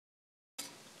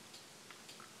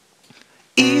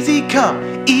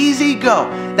come, easy go.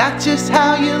 That's just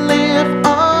how you live.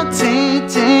 Oh,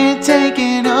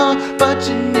 taking all, but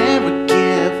you never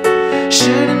give.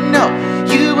 Should've known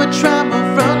you were trouble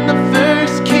from the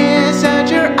first kiss. Had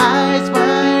your eyes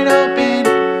wide open.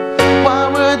 Why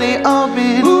were they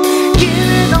open? Give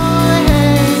it all,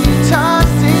 hey,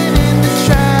 toss it in the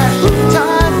trash.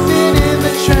 Toss it in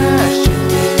the trash.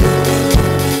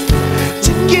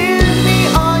 To give me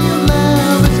all your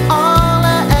love is all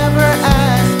I ever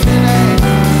asked today.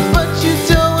 But you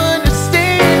don't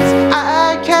understand,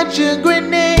 I catch a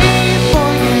grenade for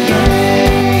you.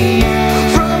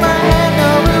 Throw my hand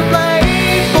over a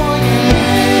blade for you.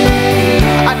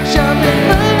 I jump in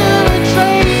front of a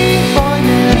train for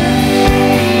you.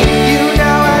 You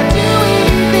know I'd do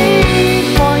anything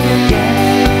for you.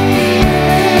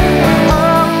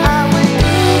 Oh, I would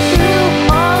go through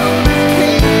all this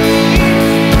pain.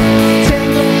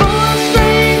 Take a bullet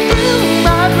straight through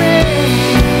my brain.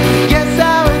 Yes,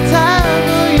 I would die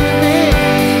for you, babe,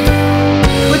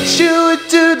 but you would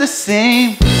do the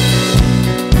same.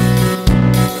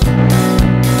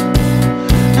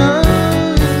 No,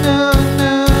 no,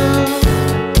 no.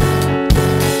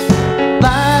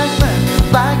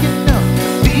 Like you know,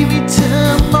 beat me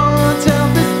till more. Tell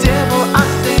the devil I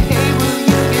say, hey, will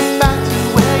you get back to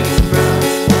where you're from?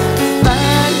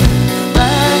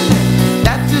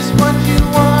 That's just what you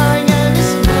are. And the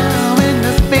smell in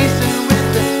the face and with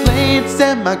the plates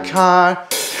in my car.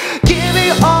 Give me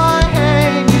all,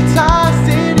 hey, you toss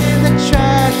it in the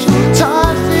trash.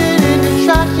 Toss it in the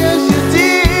trash, yes you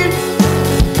did.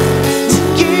 To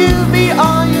give me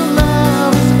all your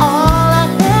love is all I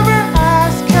ever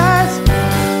ask, cause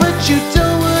but you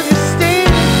don't understand,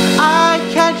 I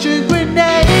catch a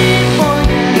grenade for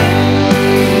you.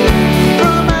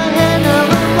 Throw my hand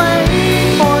over a blade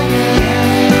for you.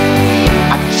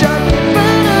 I jump in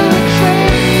front of a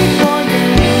train for you.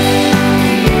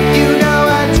 You know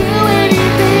I'd do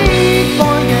anything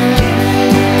for you.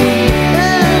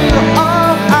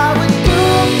 Oh, I would go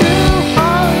through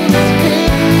all this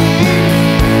pain.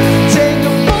 Take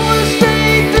a bullet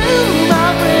straight through my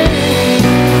brain.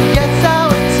 Yes, I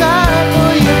would die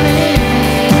for you, babe,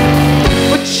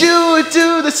 but you would do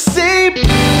the same.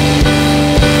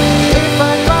 If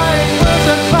my body was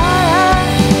on fire,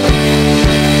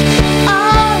 I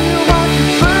would watch it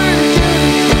burn to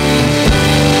the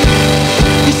grave.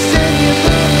 You said you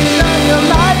loved me like a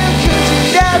liar, 'cause you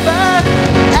never,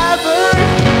 ever,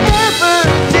 ever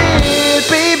did,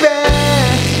 baby.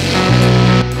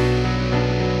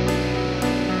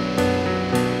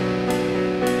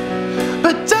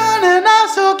 But darling, I'll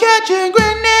still catch a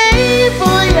grenade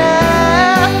for ya.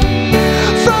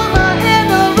 Throw my hand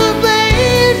over a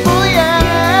blade for ya.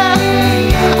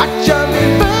 I jump in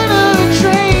front of a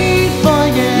train for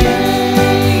ya.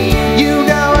 You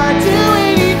know I'd do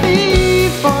anything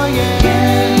for ya.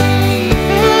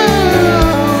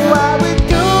 Ooh, I would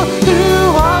go through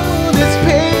all this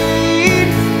pain.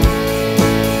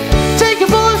 Take a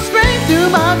bullet straight through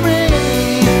my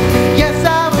brain. Yes,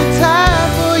 I would die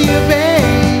for you,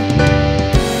 babe,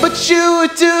 but you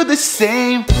would do the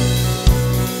same.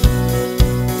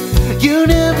 You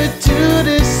never do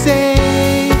the same.